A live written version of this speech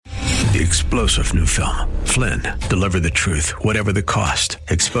the explosive new film, Flynn, Deliver the Truth, Whatever the Cost,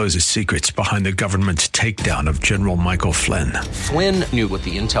 exposes secrets behind the government's takedown of General Michael Flynn. Flynn knew what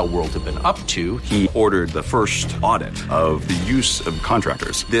the intel world had been up to. He ordered the first audit of the use of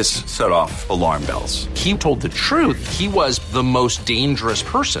contractors. This set off alarm bells. He told the truth. He was the most dangerous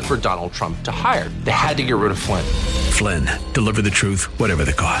person for Donald Trump to hire. They had to get rid of Flynn. Flynn, Deliver the Truth, Whatever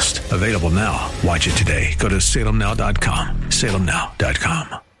the Cost. Available now. Watch it today. Go to salemnow.com.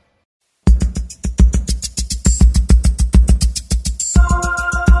 salemnow.com.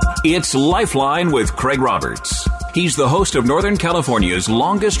 It's Lifeline with Craig Roberts. He's the host of Northern California's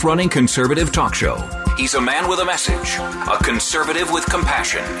longest-running conservative talk show. He's a man with a message, a conservative with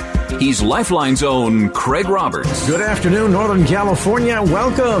compassion. He's Lifeline's own Craig Roberts. Good afternoon, Northern California.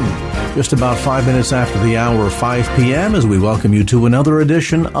 Welcome. Just about 5 minutes after the hour of 5 p.m. as we welcome you to another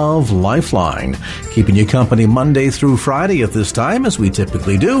edition of Lifeline. Keeping you company Monday through Friday at this time, as we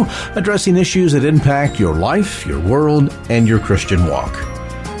typically do, addressing issues that impact your life, your world, and your Christian walk.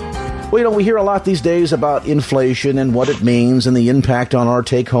 Well, we hear a lot these days about inflation and what it means and the impact on our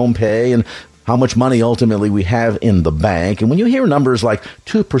take-home pay and how much money ultimately we have in the bank. And when you hear numbers like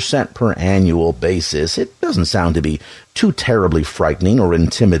 2% per annual basis, it doesn't sound to be too terribly frightening or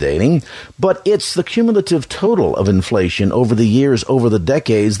intimidating, but it's the cumulative total of inflation over the years, over the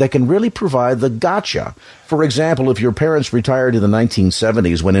decades, that can really provide the gotcha. For example, if your parents retired in the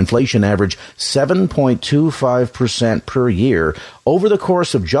 1970s when inflation averaged 7.25% per year, over the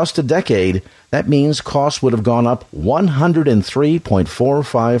course of just a decade, that means costs would have gone up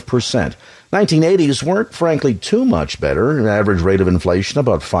 103.45%. 1980s weren't, frankly, too much better. An average rate of inflation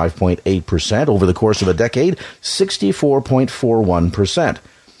about 5.8%. Over the course of a decade, 64.41%.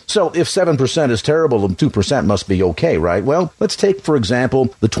 So if 7% is terrible, then 2% must be okay, right? Well, let's take, for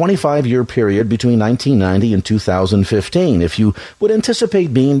example, the 25-year period between 1990 and 2015. If you would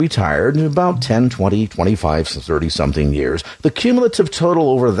anticipate being retired in about 10, 20, 25, 30-something years, the cumulative total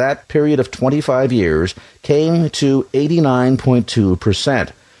over that period of 25 years came to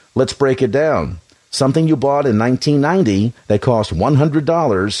 89.2%. Let's break it down. Something you bought in 1990 that cost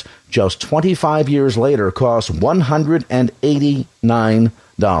 $100, just 25 years later costs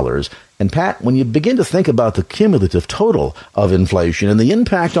 $189. And Pat, when you begin to think about the cumulative total of inflation and the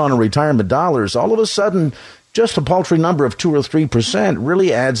impact on retirement dollars, all of a sudden, just a paltry number of 2 or 3%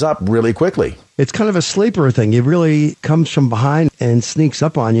 really adds up really quickly. It's kind of a sleeper thing. It really comes from behind and sneaks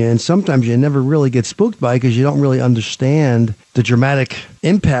up on you. And sometimes you never really get spooked by it because you don't really understand the dramatic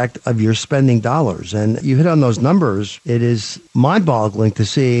impact of your spending dollars. And you hit on those numbers. It is mind-boggling to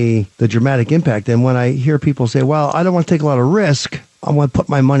see the dramatic impact. And when I hear people say, well, I don't want to take a lot of risk, I want to put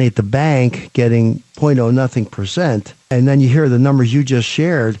my money at the bank getting 0.0%. And then you hear the numbers you just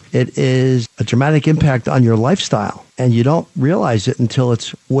shared. It is a dramatic impact on your lifestyle. And you don't realize it until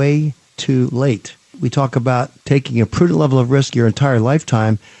it's way too late. We talk about taking a prudent level of risk your entire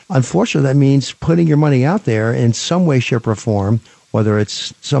lifetime. Unfortunately, that means putting your money out there in some way, shape, or form, whether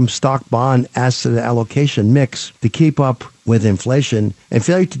it's some stock, bond, asset allocation mix to keep up with inflation. And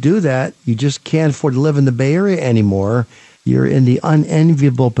failure to do that, you just can't afford to live in the Bay Area anymore. You're in the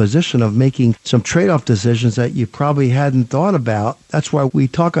unenviable position of making some trade-off decisions that you probably hadn't thought about. That's why we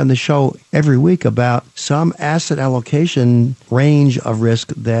talk on the show every week about some asset allocation range of risk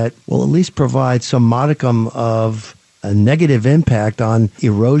that will at least provide some modicum of a negative impact on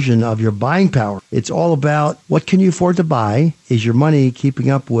erosion of your buying power. It's all about what can you afford to buy? Is your money keeping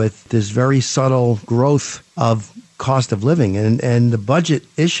up with this very subtle growth of cost of living, and the budget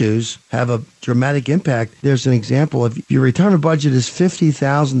issues have a dramatic impact. There's an example of your retirement budget is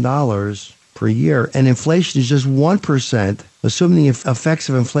 $50,000 per year, and inflation is just 1%. Assuming the effects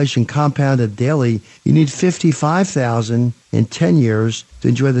of inflation compounded daily, you need $55,000 in 10 years to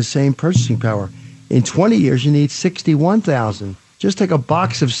enjoy the same purchasing power. In 20 years, you need $61,000. Just take a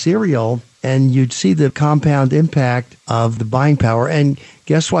box of cereal, and you'd see the compound impact of the buying power. And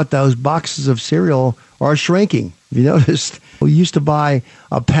guess what? Those boxes of cereal are shrinking. If you noticed, we used to buy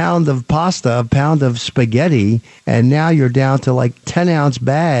a pound of pasta, a pound of spaghetti, and now you're down to like 10-ounce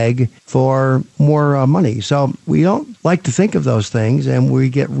bag for more money. So we don't like to think of those things, and we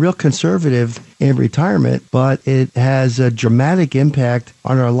get real conservative in retirement, but it has a dramatic impact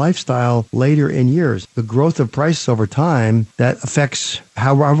on our lifestyle later in years. The growth of prices over time, that affects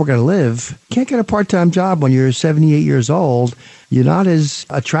how we're going to live. You can't get a part-time job when you're 78 years old. You're not as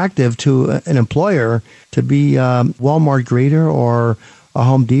attractive to an employer to be a Walmart greeter or a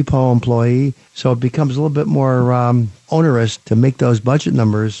Home Depot employee. So it becomes a little bit more onerous to make those budget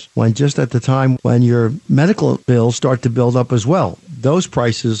numbers when just at the time when your medical bills start to build up as well. those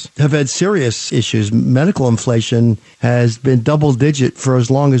prices have had serious issues. Medical inflation has been double-digit for as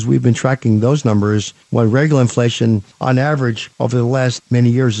long as we've been tracking those numbers, when regular inflation, on average, over the last many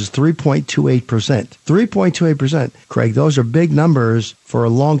years is 3.28%. 3.28%. Craig, those are big numbers for a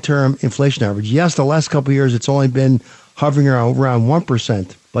long-term inflation average. Yes, the last couple of years, it's only been hovering around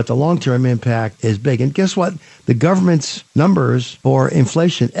 1%. But the long-term impact is big. And guess what? The government's numbers for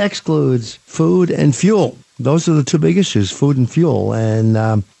inflation excludes food and fuel. Those are the two big issues, food and fuel.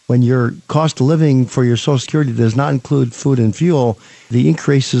 And when your cost of living for your Social Security does not include food and fuel, the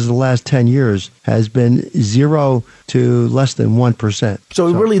increases in the last 10 years has been 0 to less than 1%. So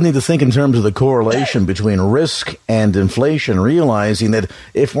we really need to think in terms of the correlation between risk and inflation, realizing that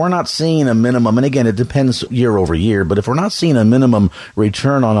if we're not seeing a minimum, and again, it depends year over year, but if we're not seeing a minimum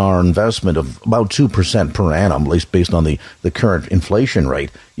return on our investment of about 2% per annum, at least based on the current inflation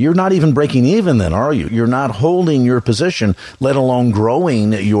rate, you're not even breaking even then, are you? You're not holding your position, let alone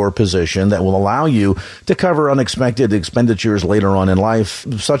growing your position that will allow you to cover unexpected expenditures later on in life,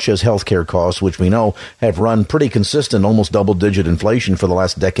 such as healthcare costs, which we know have run pretty consistent, almost double-digit inflation for the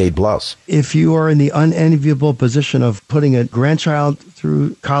last decade plus. If you are in the unenviable position of putting a grandchild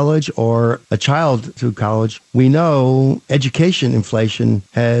through college or a child through college, we know education inflation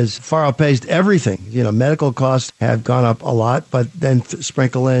has far outpaced everything. You know, medical costs have gone up a lot, but then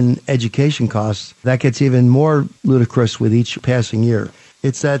sprinkle in education costs. That gets even more ludicrous with each passing year.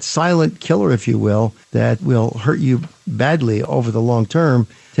 It's that silent killer, if you will, that will hurt you badly over the long term.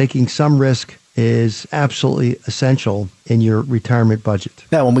 Taking some risk is absolutely essential in your retirement budget.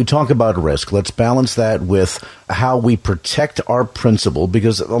 Now, when we talk about risk, let's balance that with how we protect our principal,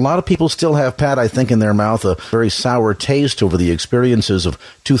 because a lot of people still have, Pat, I think, in their mouth a very sour taste over the experiences of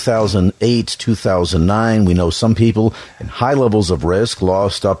 2008, 2009. We know some people in high levels of risk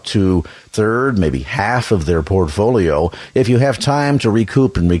lost up to third, maybe half of their portfolio. If you have time to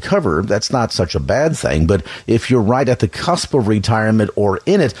recoup and recover, that's not such a bad thing. But if you're right at the cusp of retirement or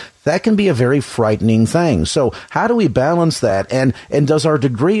in it, that can be a very frightening thing. So how do we balance that? And does our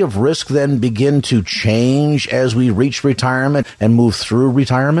degree of risk then begin to change as we reach retirement and move through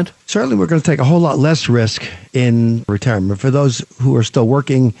retirement? Certainly, we're going to take a whole lot less risk in retirement. For those who are still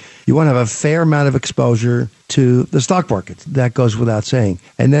working, you want to have a fair amount of exposure to the stock market. That goes without saying.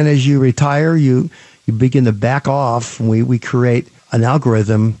 And then as you retire, you begin to back off. We create an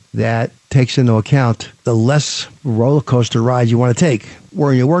algorithm that takes into account the less roller coaster ride you want to take.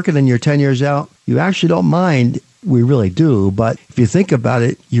 When you're working and you're 10 years out, you actually don't mind. We really do. But if you think about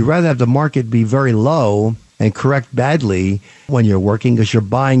it, you'd rather have the market be very low and correct badly when you're working, because you're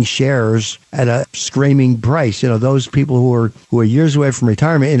buying shares at a screaming price. You know, those people who are years away from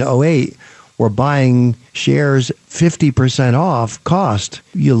retirement in 2008 were buying shares 50% off cost.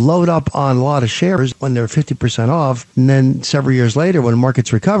 You load up on a lot of shares when they're 50% off, and then several years later when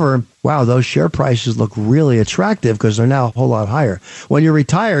markets recover, wow, those share prices look really attractive because they're now a whole lot higher. When you're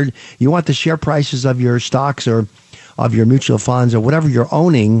retired, you want the share prices of your stocks or of your mutual funds or whatever you're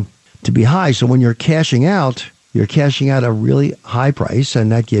owning to be high. So when you're cashing out a really high price,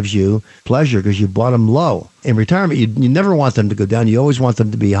 and that gives you pleasure because you bought them low. In retirement, you never want them to go down. You always want them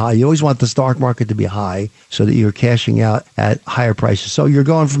to be high. You always want the stock market to be high so that you're cashing out at higher prices. So you're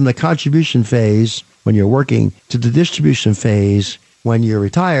going from the contribution phase when you're working to the distribution phase when you're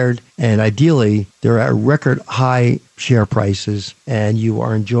retired, and ideally they're at record high share prices and you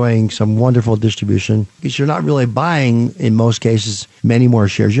are enjoying some wonderful distribution because you're not really buying, in most cases, many more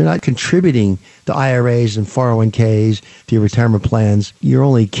shares. You're not contributing to IRAs and 401ks, to your retirement plans. You're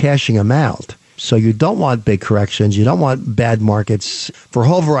only cashing them out. So you don't want big corrections. You don't want bad markets for a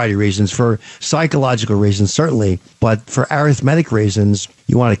whole variety of reasons, for psychological reasons, certainly. But for arithmetic reasons,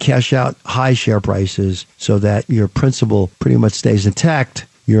 you want to cash out high share prices so that your principal pretty much stays intact.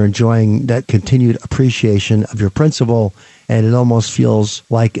 You're enjoying that continued appreciation of your principal, and it almost feels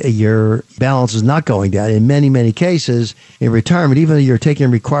like your balance is not going down. In many, many cases, in retirement, even though you're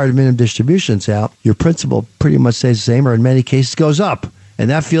taking required minimum distributions out, your principal pretty much stays the same, or in many cases goes up, and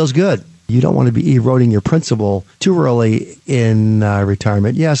that feels good. You don't want to be eroding your principal too early in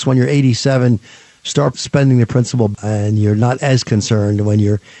retirement. Yes, when you're 87, start spending the principal, and you're not as concerned when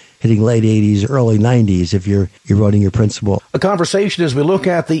you're hitting late 80s, early 90s if you're eroding your principal. A conversation as we look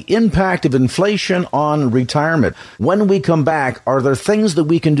at the impact of inflation on retirement. When we come back, are there things that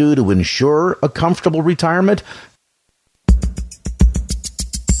we can do to ensure a comfortable retirement?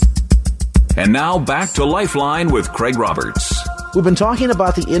 And now back to Lifeline with Craig Roberts. We've been talking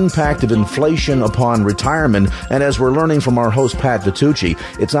about the impact of inflation upon retirement, and as we're learning from our host, Pat Vitucci,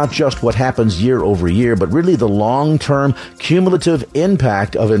 it's not just what happens year over year, but really the long-term cumulative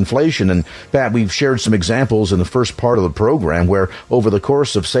impact of inflation. And Pat, we've shared some examples in the first part of the program where over the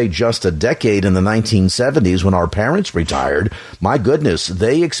course of, say, just a decade in the 1970s when our parents retired, my goodness,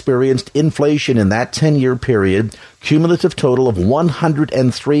 they experienced inflation in that 10-year period, cumulative total of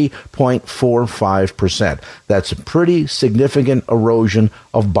 103.45%. That's a pretty significant erosion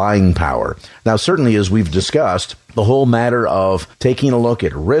of buying power. Now, certainly, as we've discussed, the whole matter of taking a look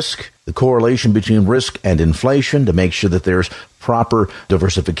at risk, the correlation between risk and inflation to make sure that there's proper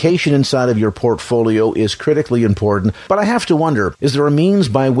diversification inside of your portfolio is critically important. But I have to wonder, is there a means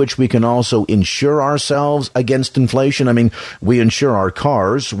by which we can also insure ourselves against inflation? I mean, we insure our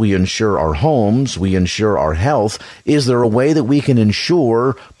cars, we insure our homes, we insure our health. Is there a way that we can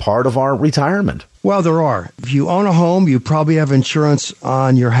insure part of our retirement? Well, there are. If you own a home, you probably have insurance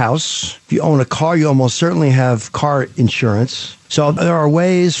on your house. If you own a car, you almost certainly have car insurance. So there are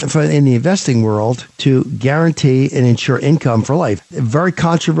ways in the investing world to guarantee and insure income for life. A very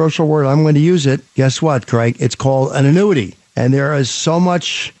controversial word. I'm going to use it. Guess what, Craig? It's called an annuity. And there is so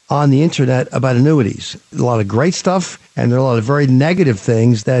much on the internet about annuities. A lot of great stuff, and there are a lot of very negative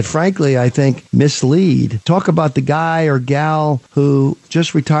things that, frankly, I think mislead. Talk about the guy or gal who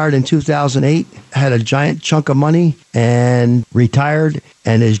just retired in 2008, had a giant chunk of money and retired,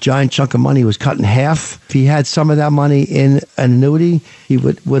 and his giant chunk of money was cut in half. If he had some of that money in an annuity, he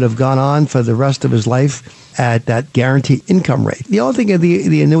would have gone on for the rest of his life at that guaranteed income rate. The only thing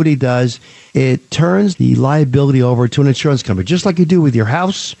the annuity does, it turns the liability over to an insurance company, just like you do with your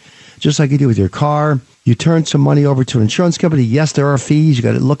house, just like you do with your car. You turn some money over to an insurance company. Yes, there are fees. You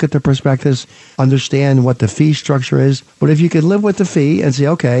got to look at the prospectus, understand what the fee structure is. But if you can live with the fee and say,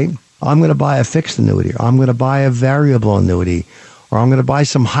 okay, I'm going to buy a fixed annuity, or I'm going to buy a variable annuity, or I'm going to buy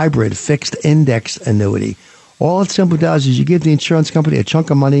some hybrid fixed index annuity. All it simply does is you give the insurance company a chunk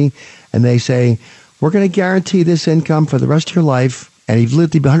of money, and they say, we're going to guarantee this income for the rest of your life. And if you've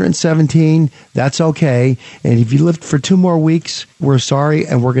lived to be 117, that's okay. And if you lived for 2 more weeks, we're sorry,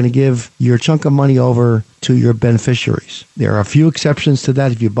 and we're going to give your chunk of money over to your beneficiaries. There are a few exceptions to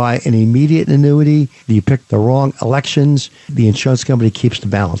that. If you buy an immediate annuity, if you pick the wrong elections, the insurance company keeps the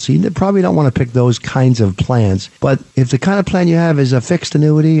balance. So you probably don't want to pick those kinds of plans. But if the kind of plan you have is a fixed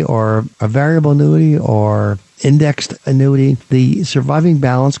annuity or a variable annuity or indexed annuity, the surviving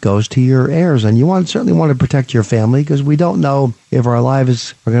balance goes to your heirs. And you certainly want to protect your family, because we don't know if our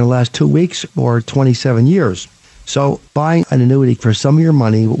lives are going to last 2 weeks or 27 years. So buying an annuity for some of your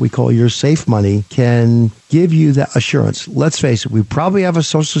money, what we call your safe money, can give you that assurance. Let's face it, we probably have a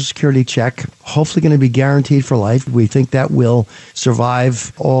Social Security check, hopefully going to be guaranteed for life. We think that will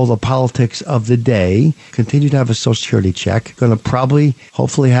survive all the politics of the day. Continue to have a Social Security check. Going to probably,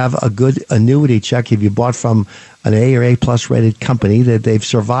 hopefully have a good annuity check if you bought from an A or A plus rated company, that they've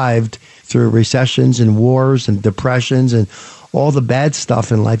survived through recessions and wars and depressions and all the bad stuff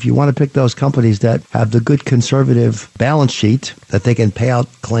in life. You want to pick those companies that have the good conservative balance sheet that they can pay out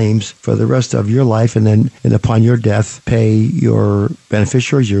claims for the rest of your life, and then upon your death, pay your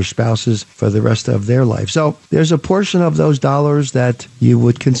beneficiaries, your spouses, for the rest of their life. So there's a portion of those dollars that you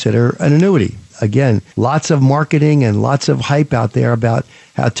would consider an annuity. Again, lots of marketing and lots of hype out there about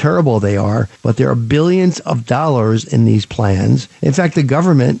how terrible they are, but there are billions of dollars in these plans. In fact, the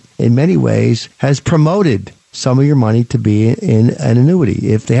government, in many ways, has promoted some of your money to be in an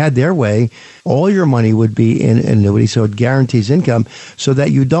annuity. If they had their way, all your money would be in an annuity, so it guarantees income, so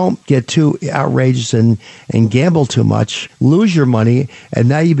that you don't get too outrageous and gamble too much, lose your money, and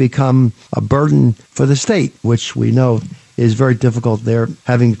now you become a burden for the state, which we know is very difficult. They're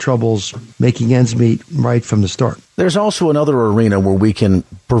having troubles making ends meet right from the start. There's also another arena where we can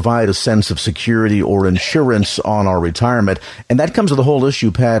provide a sense of security or insurance on our retirement, and that comes to the whole issue,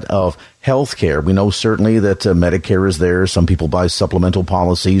 Pat, of health care. We know certainly that Medicare is there. Some people buy supplemental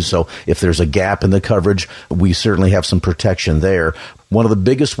policies, so if there's a gap in the coverage, we certainly have some protection there. One of the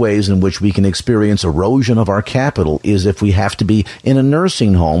biggest ways in which we can experience erosion of our capital is if we have to be in a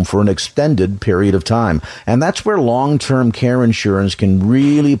nursing home for an extended period of time. And that's where long-term care insurance can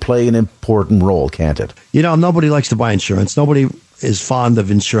really play an important role, can't it? You know, nobody likes to buy insurance. Nobody is fond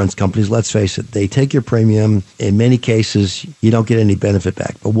of insurance companies. Let's face it, they take your premium. In many cases, you don't get any benefit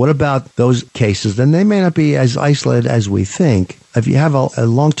back. But what about those cases? Then they may not be as isolated as we think. If you have a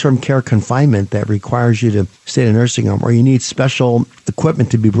long-term care confinement that requires you to stay in a nursing home, or you need special equipment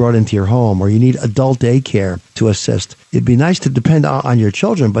to be brought into your home, or you need adult daycare to assist, it'd be nice to depend on your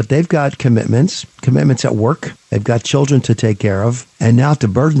children, but they've got commitments at work. They've got children to take care of. And now to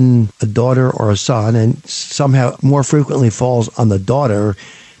burden a daughter or a son, and somehow more frequently falls on the daughter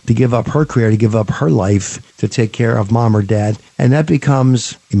to give up her career, to give up her life to take care of mom or dad. And that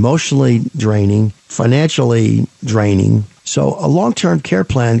becomes emotionally draining, financially draining. So a long-term care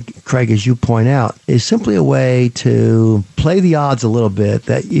plan, Craig, as you point out, is simply a way to play the odds a little bit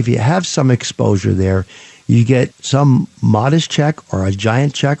that if you have some exposure there, you get some modest check or a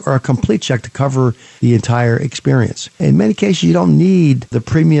giant check or a complete check to cover the entire experience. In many cases, you don't need the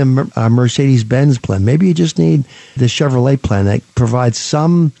premium Mercedes-Benz plan. Maybe you just need the Chevrolet plan that provides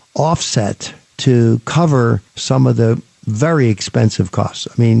some offset to cover some of the very expensive costs.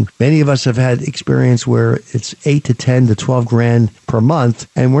 I mean, many of us have had experience where it's 8 to 10 to 12 grand per month,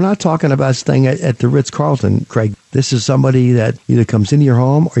 and we're not talking about staying at the Ritz-Carlton, Craig. This is somebody that either comes into your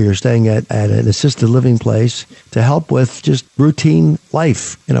home or you're staying at an assisted living place to help with just routine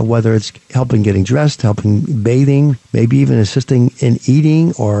life, whether it's helping getting dressed, helping bathing, maybe even assisting in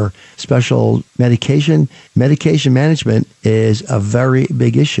eating or special medication. Medication management is a very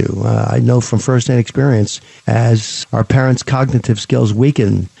big issue. I know from firsthand experience, as our parents' cognitive skills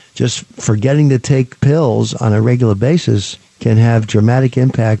weaken, just forgetting to take pills on a regular basis can have dramatic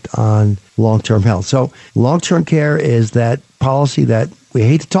impact on long-term health. So long-term care is that policy that we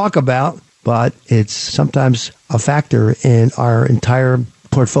hate to talk about, but it's sometimes a factor in our entire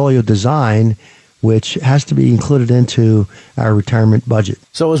portfolio design, which has to be included into our retirement budget.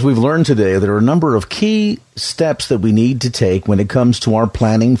 So as we've learned today, there are a number of key steps that we need to take when it comes to our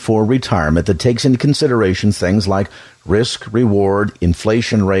planning for retirement that takes into consideration things like risk, reward,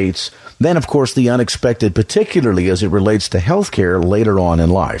 inflation rates, then, of course, the unexpected, particularly as it relates to healthcare later on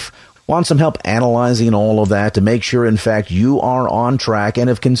in life. Want some help analyzing all of that to make sure, in fact, you are on track and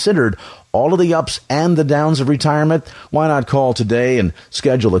have considered all of the ups and the downs of retirement? Why not call today and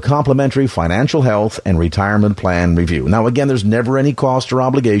schedule a complimentary financial health and retirement plan review? Now, again, there's never any cost or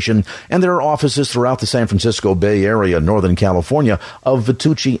obligation, and there are offices throughout the San Francisco Bay Area, Northern California, of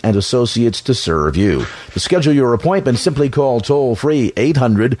Vitucci and Associates to serve you. To schedule your appointment, simply call toll-free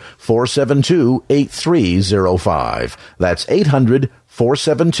 800-472-8305. That's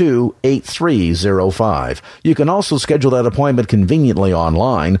 800-472-8305. You can also schedule that appointment conveniently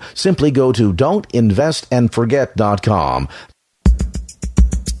online. Simply go to don'tinvestandforget.com.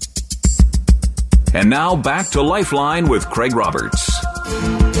 And now back to Lifeline with Craig Roberts.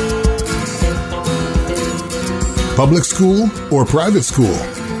 Public school or private school?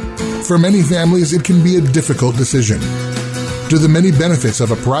 For many families, it can be a difficult decision. Do the many benefits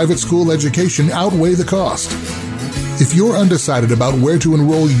of a private school education outweigh the cost? If you're undecided about where to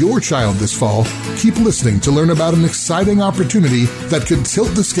enroll your child this fall, keep listening to learn about an exciting opportunity that could tilt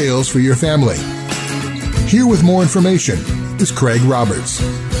the scales for your family. Here with more information is Craig Roberts.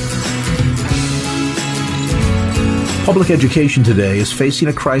 Public education today is facing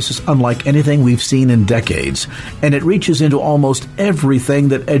a crisis unlike anything we've seen in decades, and it reaches into almost everything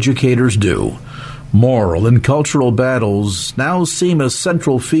that educators do. Moral and cultural battles now seem a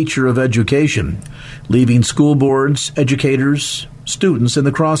central feature of education, leaving school boards, educators, students in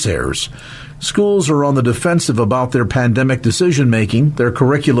the crosshairs. Schools are on the defensive about their pandemic decision-making, their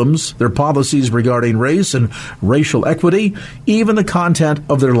curriculums, their policies regarding race and racial equity, even the content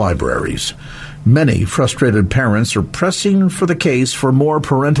of their libraries. Many frustrated parents are pressing for the case for more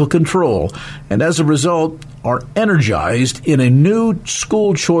parental control, and as a result, are energized in a new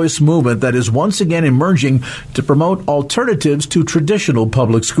school choice movement that is once again emerging to promote alternatives to traditional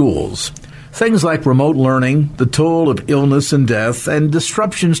public schools. Things like remote learning, the toll of illness and death, and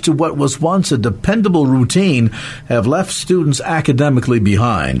disruptions to what was once a dependable routine have left students academically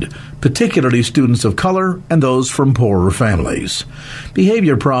behind, particularly students of color and those from poorer families.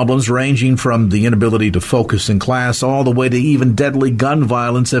 Behavior problems ranging from the inability to focus in class all the way to even deadly gun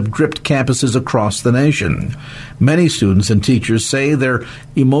violence have gripped campuses across the nation. Many students and teachers say they're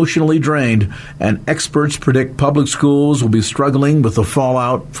emotionally drained, and experts predict public schools will be struggling with the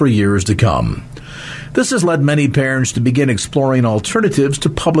fallout for years to come. This has led many parents to begin exploring alternatives to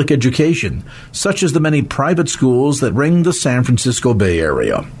public education, such as the many private schools that ring the San Francisco Bay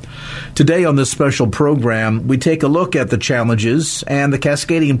Area. Today on this special program, we take a look at the challenges and the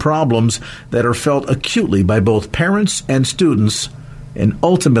cascading problems that are felt acutely by both parents and students, and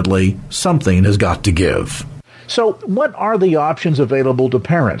ultimately, something has got to give. So what are the options available to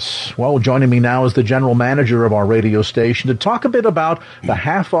parents? Well, joining me now is the general manager of our radio station to talk a bit about the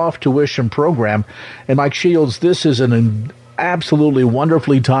half-off tuition program. And Mike Shields, this is an absolutely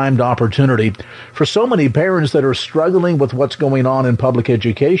wonderfully timed opportunity for so many parents that are struggling with what's going on in public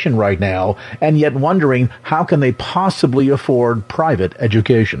education right now and yet wondering how can they possibly afford private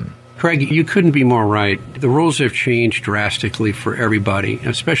education. Craig, you couldn't be more right. The rules have changed drastically for everybody,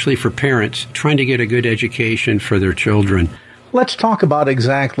 especially for parents trying to get a good education for their children. Let's talk about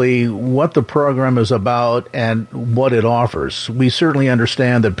exactly what the program is about and what it offers. We certainly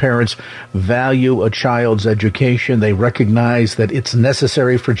understand that parents value a child's education. They recognize that it's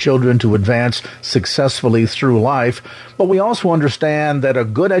necessary for children to advance successfully through life. But we also understand that a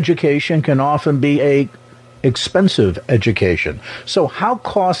good education can often be a expensive education. So how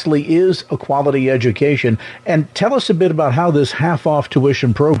costly is a quality education? And tell us a bit about how this half-off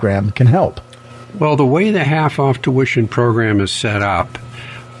tuition program can help. Well, the way the half-off tuition program is set up,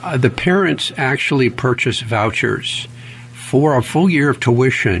 the parents actually purchase vouchers for a full year of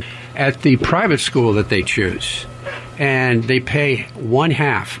tuition at the private school that they choose. And they pay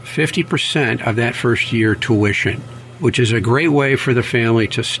 50% of that first year tuition, which is a great way for the family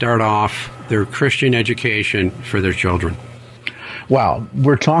to start off their Christian education for their children. Wow,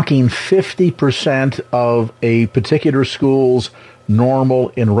 we're talking 50% of a particular school's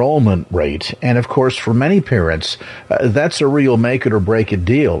normal enrollment rate. And of course, for many parents, that's a real make it or break it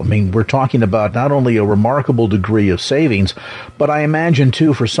deal. I mean, we're talking about not only a remarkable degree of savings, but I imagine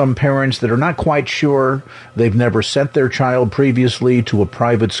too, for some parents that are not quite sure, they've never sent their child previously to a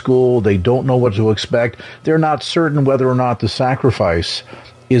private school, they don't know what to expect, they're not certain whether or not the sacrifice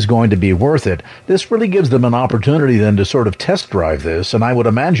is going to be worth it. This really gives them an opportunity then to sort of test drive this. And I would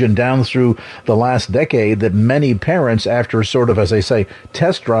imagine down through the last decade that many parents, after sort of, as I say,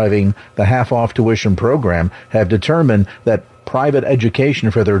 test driving the half-off tuition program, have determined that private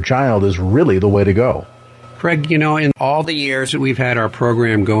education for their child is really the way to go. Craig, in all the years that we've had our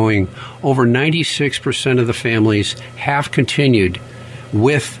program going, over 96% of the families have continued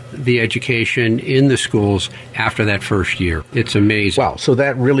with the education in the schools after that first year. It's amazing. Wow. So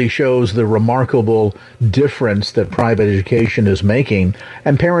that really shows the remarkable difference that private education is making.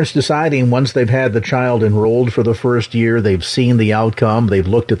 And parents deciding once they've had the child enrolled for the first year, they've seen the outcome, they've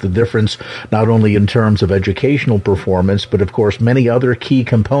looked at the difference not only in terms of educational performance, but of course many other key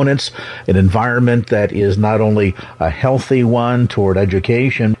components, an environment that is not only a healthy one toward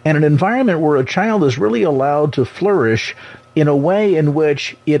education, and an environment where a child is really allowed to flourish in a way in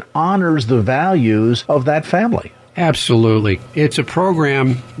which it honors the values of that family. Absolutely. It's a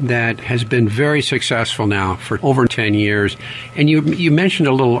program that has been very successful now for over 10 years. And you mentioned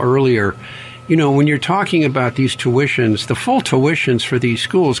a little earlier, when you're talking about these tuitions, the full tuitions for these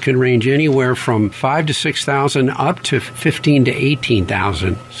schools can range anywhere from $5,000 to $6,000 up to $15,000 to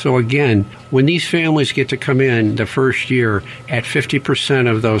 $18,000. So again, when these families get to come in the first year at 50%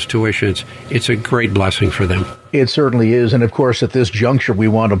 of those tuitions, it's a great blessing for them. It certainly is. And of course, at this juncture, we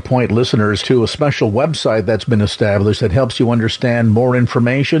want to point listeners to a special website that's been established that helps you understand more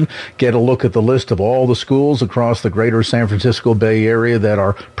information, get a look at the list of all the schools across the greater San Francisco Bay Area that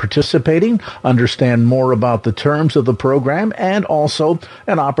are participating, understand more about the terms of the program, and also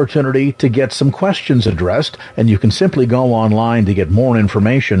an opportunity to get some questions addressed. And you can simply go online to get more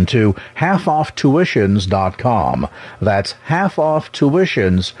information to halfofftuitions.com. That's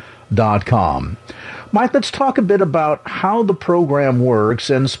halfofftuitions.com. Mike, let's talk a bit about how the program works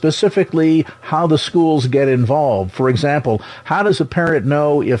and specifically how the schools get involved. For example, how does a parent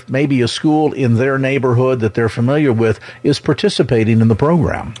know if maybe a school in their neighborhood that they're familiar with is participating in the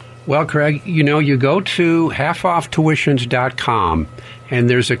program? Well, Craig, you go to halfofftuitions.com and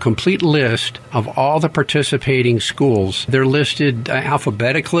there's a complete list of all the participating schools. They're listed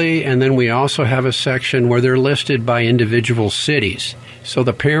alphabetically, and then we also have a section where they're listed by individual cities. So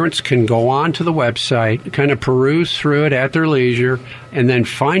the parents can go on to the website, kind of peruse through it at their leisure, and then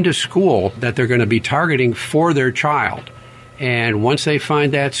find a school that they're going to be targeting for their child. And once they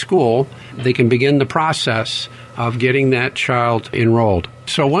find that school, they can begin the process of getting that child enrolled.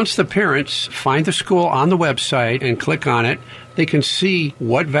 So once the parents find the school on the website and click on it, they can see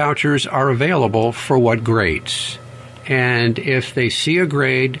what vouchers are available for what grades. And if they see a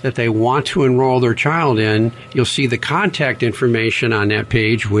grade that they want to enroll their child in, you'll see the contact information on that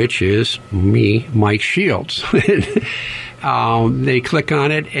page, which is me, Mike Shields. They click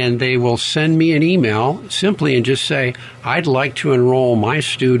on it and they will send me an email simply and just say, I'd like to enroll my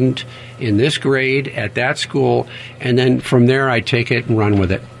student in this grade at that school. And then from there, I take it and run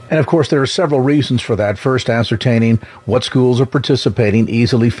with it. And of course, there are several reasons for that. First, ascertaining what schools are participating,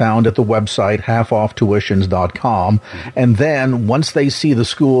 easily found at the website, halfofftuitions.com. And then once they see the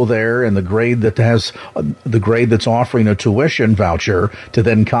school there and the grade that has the grade that's offering a tuition voucher, to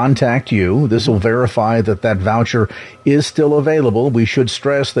then contact you. This will verify that that voucher is still available. We should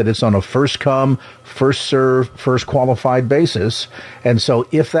stress that it's on a first come, first serve, first qualified basis. And so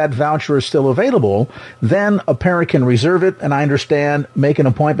if that voucher is still available, then a parent can reserve it, and I understand, make an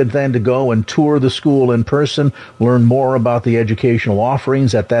appointment then to go and tour the school in person, learn more about the educational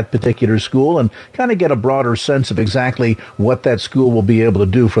offerings at that particular school, and kind of get a broader sense of exactly what that school will be able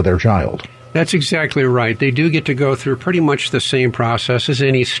to do for their child. That's exactly right. They do get to go through pretty much the same process as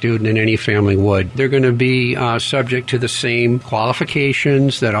any student in any family would. They're going to be subject to the same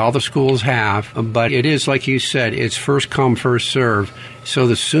qualifications that all the schools have, but it is, like you said, it's first come, first serve. So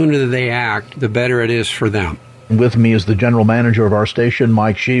the sooner they act, the better it is for them. With me is the general manager of our station,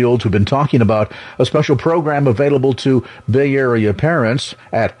 Mike Shields, who's been talking about a special program available to Bay Area parents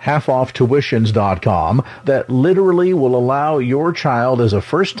at halfofftuitions.com that literally will allow your child as a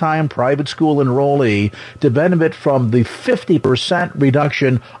first-time private school enrollee to benefit from the 50%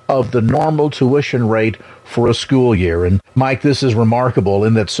 reduction of the normal tuition rate for a school year. And Mike, this is remarkable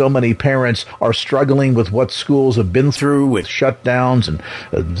in that so many parents are struggling with what schools have been through with shutdowns and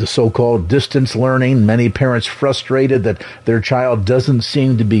the so-called distance learning. Many parents frustrated that their child doesn't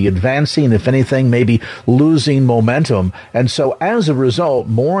seem to be advancing, if anything, maybe losing momentum. And so as a result,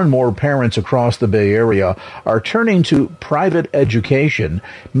 more and more parents across the Bay Area are turning to private education.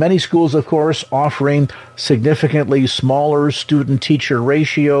 Many schools, of course, offering significantly smaller student-teacher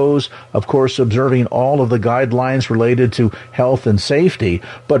ratios, of course, observing all of the guidelines related to health and safety,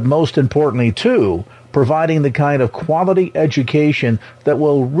 but most importantly, too, providing the kind of quality education that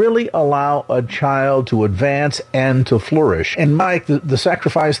will really allow a child to advance and to flourish. And Mike, the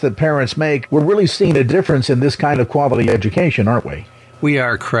sacrifice that parents make, we're really seeing a difference in this kind of quality education, aren't we? We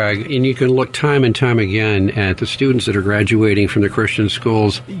are, Craig, and you can look time and time again at the students that are graduating from the Christian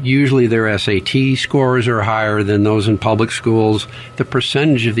schools. Usually their SAT scores are higher than those in public schools. The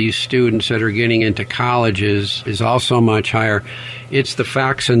percentage of these students that are getting into colleges is also much higher. It's the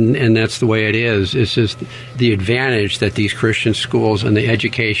facts, and that's the way it is. It's just the advantage that these Christian schools and the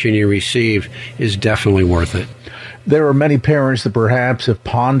education you receive is definitely worth it. There are many parents that perhaps have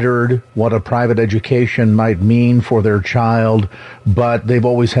pondered what a private education might mean for their child, but they've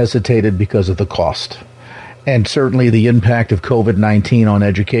always hesitated because of the cost. And certainly the impact of COVID-19 on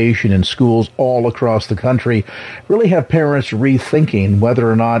education in schools all across the country really have parents rethinking whether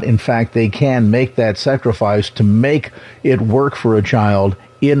or not, in fact, they can make that sacrifice to make it work for a child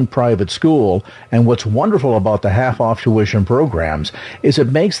in private school. And what's wonderful about the half-off tuition programs is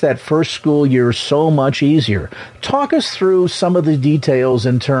it makes that first school year so much easier. Talk us through some of the details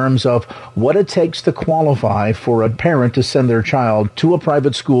in terms of what it takes to qualify for a parent to send their child to a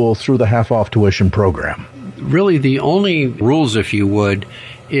private school through the half-off tuition program. Really, the only rules, if you would,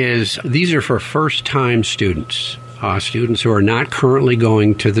 is these are for first-time students. Students who are not currently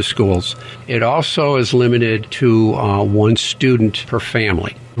going to the schools. It also is limited to one student per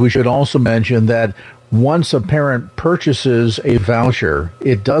family. We should also mention that once a parent purchases a voucher,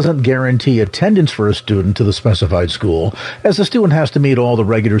 it doesn't guarantee attendance for a student to the specified school, as the student has to meet all the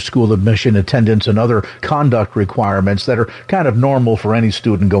regular school admission, attendance, and other conduct requirements that are kind of normal for any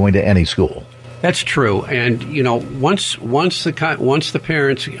student going to any school. That's true, and you know, once the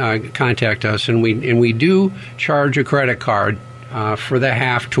parents contact us, and we do charge a credit card for the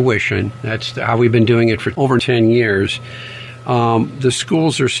half tuition. That's how we've been doing it for over 10 years. The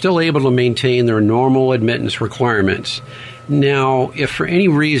schools are still able to maintain their normal admittance requirements. Now, if for any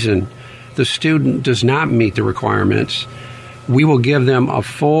reason the student does not meet the requirements, we will give them a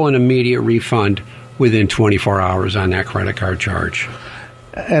full and immediate refund within 24 hours on that credit card charge.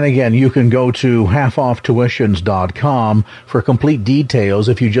 And again, you can go to halfofftuitions.com for complete details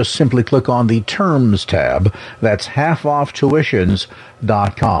if you just simply click on the Terms tab. That's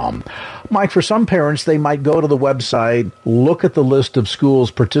halfofftuitions.com. Mike, for some parents, they might go to the website, look at the list of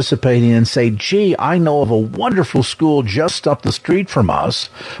schools participating and say, gee, I know of a wonderful school just up the street from us,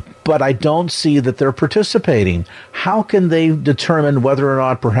 but I don't see that they're participating. How can they determine whether or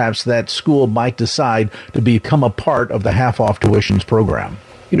not perhaps that school might decide to become a part of the half-off tuitions program?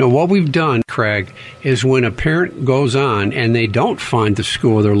 You know, what we've done, Craig, is when a parent goes on and they don't find the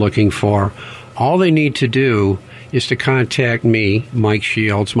school they're looking for, all they need to do is to contact me, Mike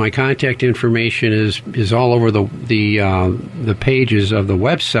Shields. My contact information is all over the pages of the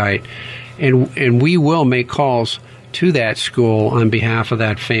website, and we will make calls to that school on behalf of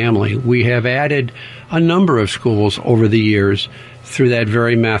that family. We have added a number of schools over the years through that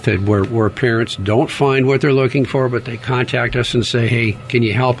very method where parents don't find what they're looking for, but they contact us and say, hey, can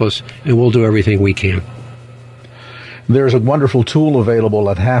you help us? And we'll do everything we can. There's a wonderful tool available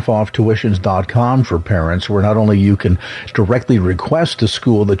at halfofftuitions.com for parents where not only you can directly request a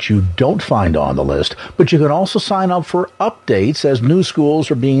school that you don't find on the list, but you can also sign up for updates as new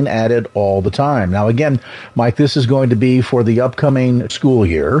schools are being added all the time. Now, again, Mike, this is going to be for the upcoming school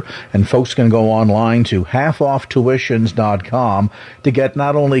year, and folks can go online to halfofftuitions.com to get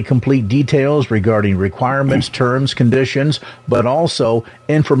not only complete details regarding requirements, terms, conditions, but also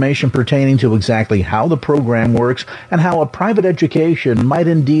information pertaining to exactly how the program works and how a private education might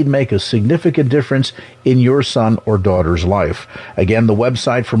indeed make a significant difference in your son or daughter's life. Again, the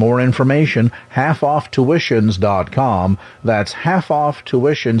website for more information, halfofftuitions.com. That's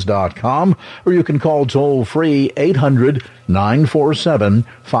halfofftuitions.com, or you can call toll-free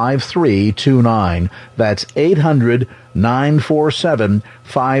 800-947-5329. That's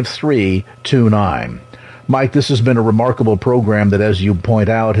 800-947-5329. Mike, this has been a remarkable program that, as you point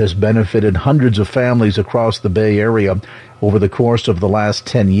out, has benefited hundreds of families across the Bay Area over the course of the last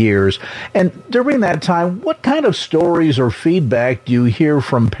 10 years. And during that time, what kind of stories or feedback do you hear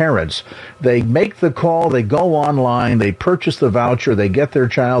from parents? They make the call, they go online, they purchase the voucher, they get their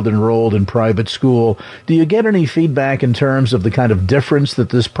child enrolled in private school. Do you get any feedback in terms of the kind of difference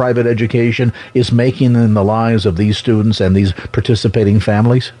that this private education is making in the lives of these students and these participating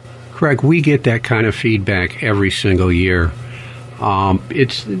families? Craig, we get that kind of feedback every single year.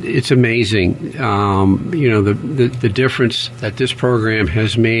 It's amazing, the difference that this program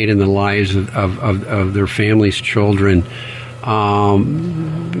has made in the lives of their families' children. It's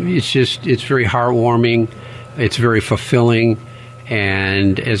very heartwarming. It's very fulfilling.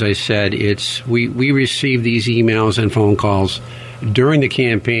 And as I said, we receive these emails and phone calls during the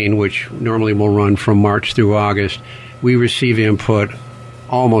campaign, which normally will run from March through August. We receive input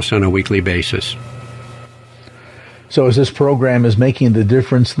almost on a weekly basis. So as this program is making the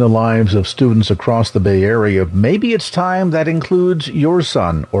difference in the lives of students across the Bay Area, maybe it's time that includes your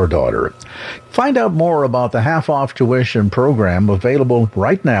son or daughter. Find out more about the Half Off Tuition program available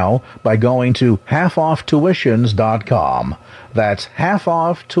right now by going to halfofftuitions.com. That's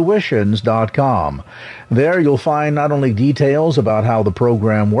halfofftuitions.com. There you'll find not only details about how the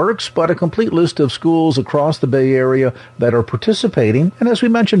program works, but a complete list of schools across the Bay Area that are participating. And as we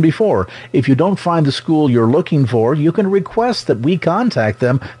mentioned before, if you don't find the school you're looking for, you can request that we contact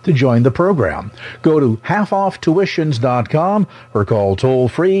them to join the program. Go to halfofftuitions.com or call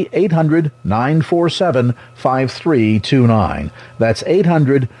toll-free 800-947-5329. That's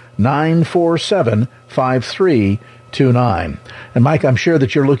 800-947-5329. And Mike, I'm sure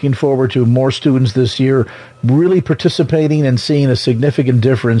that you're looking forward to more students this year really participating and seeing a significant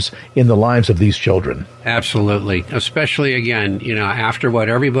difference in the lives of these children. Absolutely. Especially, again, after what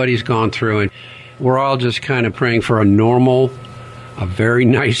everybody's gone through, and we're all just kind of praying for a very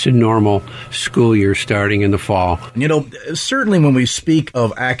nice and normal school year starting in the fall. Certainly when we speak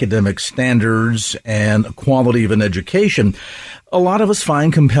of academic standards and quality of an education, a lot of us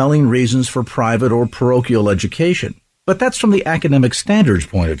find compelling reasons for private or parochial education. But that's from the academic standards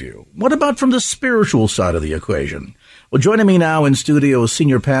point of view. What about from the spiritual side of the equation? Well, joining me now in studio is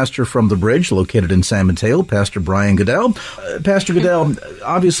senior pastor from The Bridge, located in San Mateo, Pastor Brian Goodell. Pastor Goodell,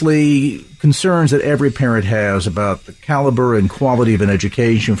 obviously concerns that every parent has about the caliber and quality of an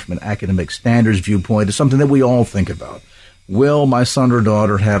education from an academic standards viewpoint is something that we all think about. Will my son or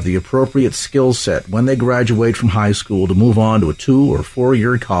daughter have the appropriate skill set when they graduate from high school to move on to a 2 or 4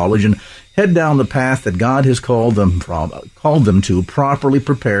 year college and head down the path that God has called them to, properly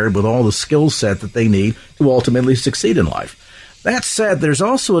prepared with all the skill set that they need to ultimately succeed in life? That said, there's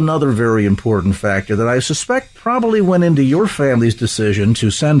also another very important factor that I suspect probably went into your family's decision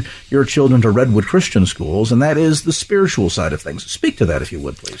to send your children to Redwood Christian schools, and that is the spiritual side of things. Speak to that, if you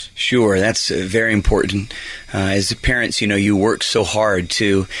would, please. Sure, that's very important. As parents, you work so hard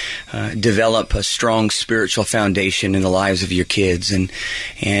to develop a strong spiritual foundation in the lives of your kids, and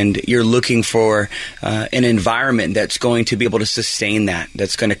you're looking for an environment that's going to be able to sustain that,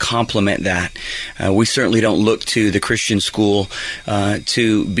 that's going to complement that. We certainly don't look to the Christian school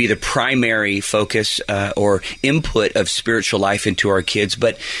to be the primary focus or input of spiritual life into our kids,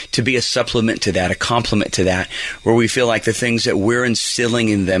 but to be a supplement to that, a complement to that, where we feel like the things that we're instilling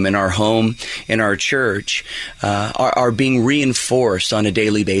in them in our home, in our church, are being reinforced on a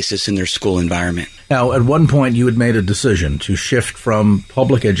daily basis in their school environment. Now, at one point, you had made a decision to shift from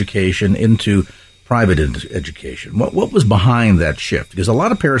public education into private education. What was behind that shift? Because a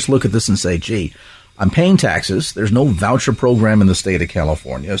lot of parents look at this and say, gee, I'm paying taxes. There's no voucher program in the state of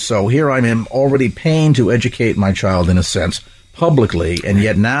California. So here I am already paying to educate my child, in a sense, publicly, and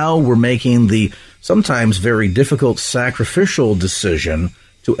yet now we're making the sometimes very difficult sacrificial decision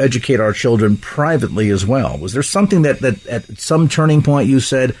to educate our children privately as well. Was there something that at some turning point you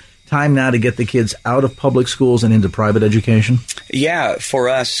said, time now to get the kids out of public schools and into private education? Yeah, for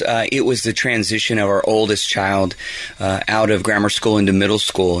us, it was the transition of our oldest child out of grammar school into middle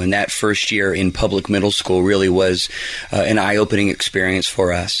school. And that first year in public middle school really was an eye-opening experience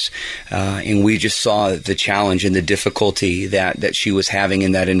for us. And we just saw the challenge and the difficulty that she was having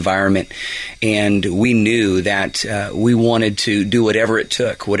in that environment. And we knew that we wanted to do whatever it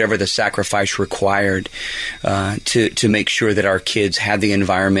took, whatever the sacrifice required to make sure that our kids had the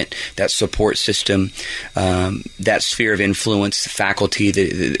environment, that support system, that sphere of influence, the faculty,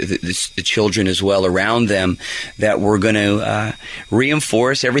 the children as well around them, that were going to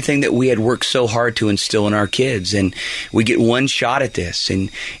reinforce everything that we had worked so hard to instill in our kids. And we get one shot at this. And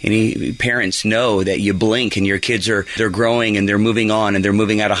any parents know that you blink and your kids they're growing and they're moving on and they're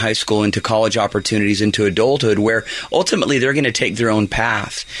moving out of high school into college opportunities, into adulthood, where ultimately they're going to take their own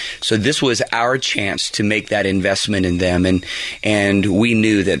path. So this was our chance to make that investment in them. And we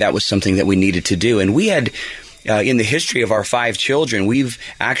knew that was something that we needed to do. And we had, in the history of our 5 children, we've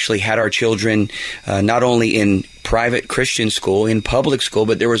actually had our children not only in private Christian school, in public school,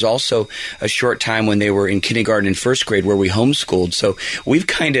 but there was also a short time when they were in kindergarten and first grade where we homeschooled. So we've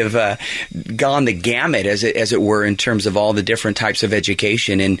kind of gone the gamut, as it were, in terms of all the different types of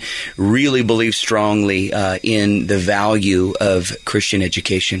education, and really believe strongly in the value of Christian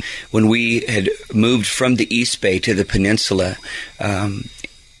education. When we had moved from the East Bay to the peninsula,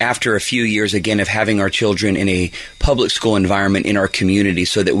 after a few years, again, of having our children in a public school environment in our community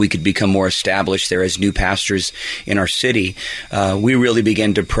so that we could become more established there as new pastors in our city, we really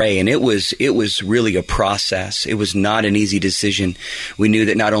began to pray. And it was really a process. It was not an easy decision. We knew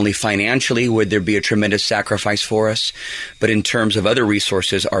that not only financially would there be a tremendous sacrifice for us, but in terms of other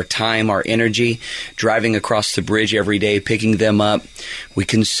resources, our time, our energy, driving across the bridge every day, picking them up. We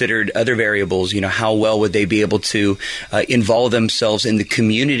considered other variables, how well would they be able to involve themselves in the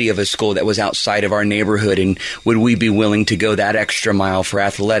community of a school that was outside of our neighborhood, and would we be willing to go that extra mile for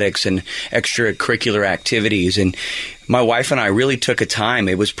athletics and extracurricular activities? And my wife and I really took a time.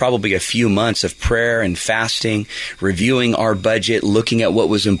 It was probably a few months of prayer and fasting, reviewing our budget, looking at what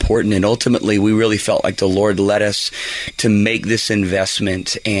was important, and ultimately we really felt like the Lord led us to make this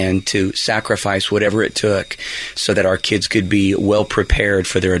investment and to sacrifice whatever it took so that our kids could be well prepared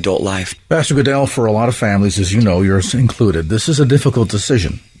for their adult life. Pastor Goodell, for a lot of families, as you know, yours included, this is a difficult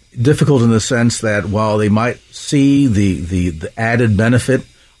decision. Difficult in the sense that while they might see the added benefit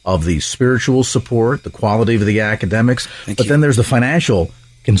of the spiritual support, the quality of the academics, but then there's the financial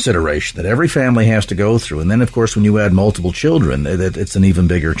consideration that every family has to go through. And then, of course, when you add multiple children, it's an even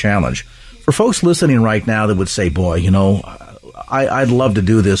bigger challenge. For folks listening right now that would say, boy, I'd love to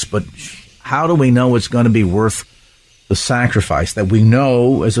do this, but how do we know it's going to be worth the sacrifice that we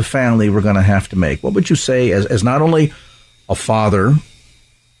know as a family we're going to have to make? What would you say as not only a father,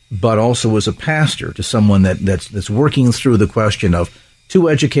 but also as a pastor to someone that's working through the question of to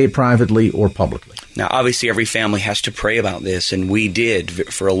educate privately or publicly? Now, obviously, every family has to pray about this, and we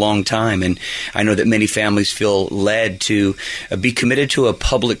did for a long time. And I know that many families feel led to be committed to a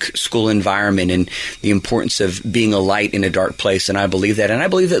public school environment and the importance of being a light in a dark place. And I believe that. And I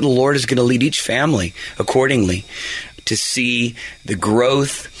believe that the Lord is going to lead each family accordingly to see the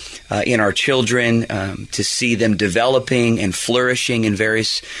growth in our children, to see them developing and flourishing in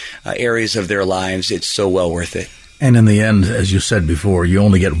various areas of their lives. It's so well worth it. And in the end, as you said before, you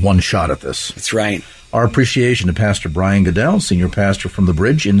only get one shot at this. That's right. Our appreciation to Pastor Brian Goodell, Senior Pastor from The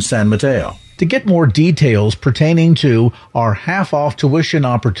Bridge in San Mateo. To get more details pertaining to our half-off tuition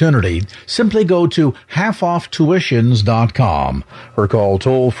opportunity, simply go to halfofftuitions.com or call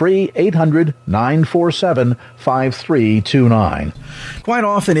toll-free 800-947-5329. Quite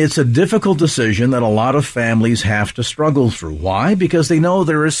often, it's a difficult decision that a lot of families have to struggle through. Why? Because they know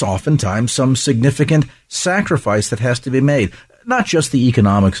there is oftentimes some significant sacrifice that has to be made. Not just the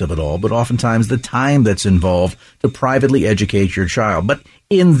economics of it all, but oftentimes the time that's involved to privately educate your child. But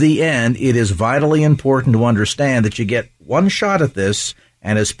in the end, it is vitally important to understand that you get one shot at this,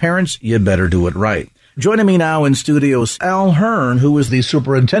 and as parents, you better do it right. Joining me now in studios, Al Hearn, who is the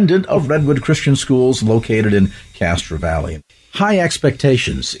superintendent of Redwood Christian Schools located in Castro Valley. High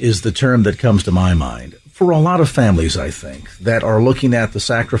expectations is the term that comes to my mind. For a lot of families, I think, that are looking at the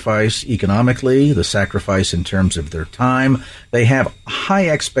sacrifice economically, the sacrifice in terms of their time, they have high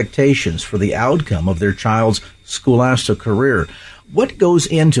expectations for the outcome of their child's scholastic career. What goes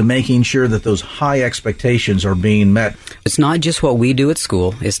into making sure that those high expectations are being met? It's not just what we do at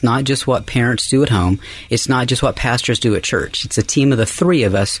school. It's not just what parents do at home. It's not just what pastors do at church. It's a team of the three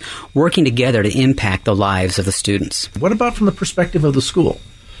of us working together to impact the lives of the students. What about from the perspective of the school?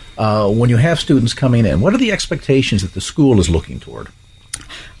 When you have students coming in, what are the expectations that the school is looking toward?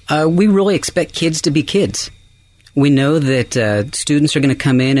 We really expect kids to be kids. We know that students are going to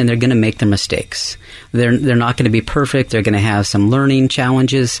come in and they're going to make their mistakes. They're not going to be perfect. They're going to have some learning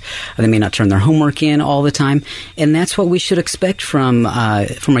challenges. They may not turn their homework in all the time, and that's what we should expect from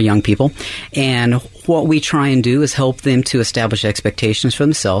our young people. And what we try and do is help them to establish expectations for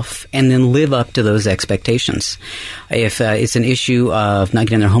themselves and then live up to those expectations. If it's an issue of not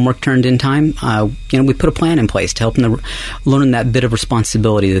getting their homework turned in time, we put a plan in place to help them to learn that bit of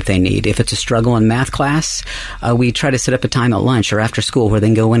responsibility that they need. If it's a struggle in math class, we try to set up a time at lunch or after school where they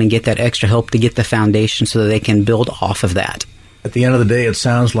can go in and get that extra help to get the foundation so that they can build off of that. At the end of the day, it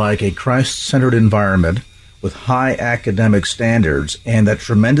sounds like a Christ-centered environment with high academic standards and that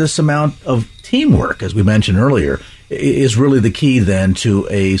tremendous amount of teamwork, as we mentioned earlier, is really the key then to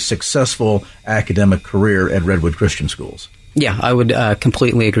a successful academic career at Redwood Christian Schools. Yeah, I would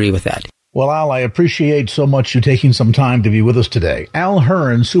completely agree with that. Well, Al, I appreciate so much you taking some time to be with us today. Al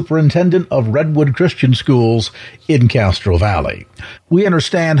Hearn, Superintendent of Redwood Christian Schools in Castro Valley. We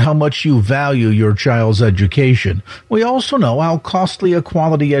understand how much you value your child's education. We also know how costly a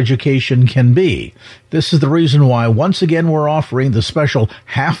quality education can be. This is the reason why, once again, we're offering the special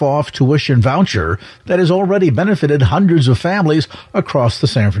half-off tuition voucher that has already benefited hundreds of families across the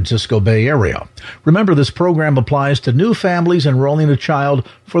San Francisco Bay Area. Remember, this program applies to new families enrolling a child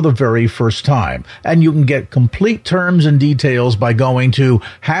for the very first time, and you can get complete terms and details by going to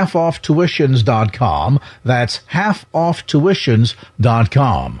halfofftuitions.com. That's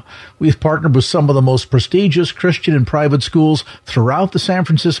halfofftuitions.com. We've partnered with some of the most prestigious Christian and private schools throughout the San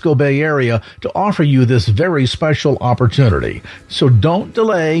Francisco Bay Area to offer you this very special opportunity. So don't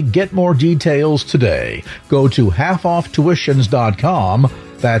delay. Get more details today. Go to halfofftuitions.com.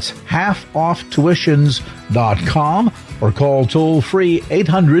 That's halfofftuitions.com or call toll-free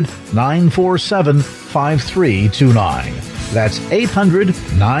 800-947-5329. That's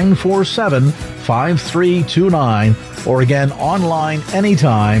 800-947-5329. Or again, online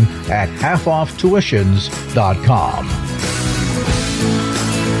anytime at halfofftuitions.com.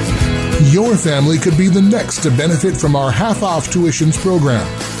 Your family could be the next to benefit from our half-off tuitions program.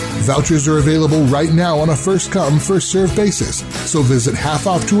 Vouchers are available right now on a first-come, first-served basis. So visit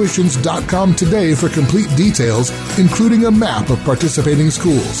halfofftuitions.com today for complete details, including a map of participating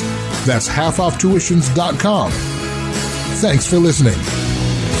schools. That's halfofftuitions.com. Thanks for listening.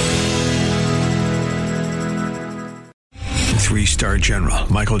 3-star General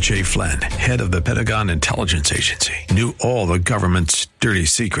Michael J. Flynn, head of the Pentagon Intelligence Agency, knew all the government's dirty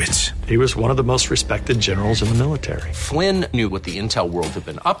secrets. He was one of the most respected generals in the military. Flynn knew what the intel world had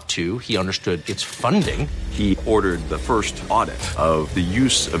been up to. He understood its funding. He ordered the first audit of the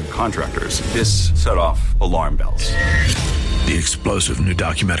use of contractors. This set off alarm bells. The explosive new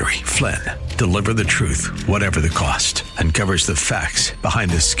documentary, Flynn, Deliver the Truth, Whatever the Cost, uncovers the facts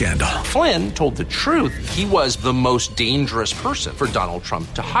behind this scandal. Flynn told the truth. He was the most dangerous person for Donald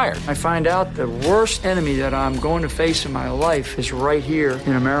Trump to hire. I find out the worst enemy that I'm going to face in my life is right here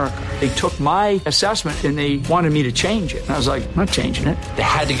in America. They took my assessment and they wanted me to change it. And I was like, I'm not changing it. They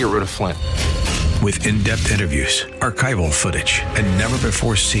had to get rid of Flynn. With in-depth interviews, archival footage, and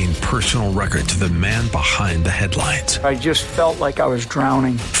never-before-seen personal records of the man behind the headlines. I just felt like I was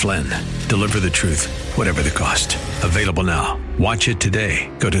drowning. Flynn, Deliver the Truth, Whatever the Cost. Available now. Watch it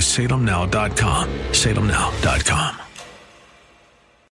today. Go to salemnow.com. salemnow.com.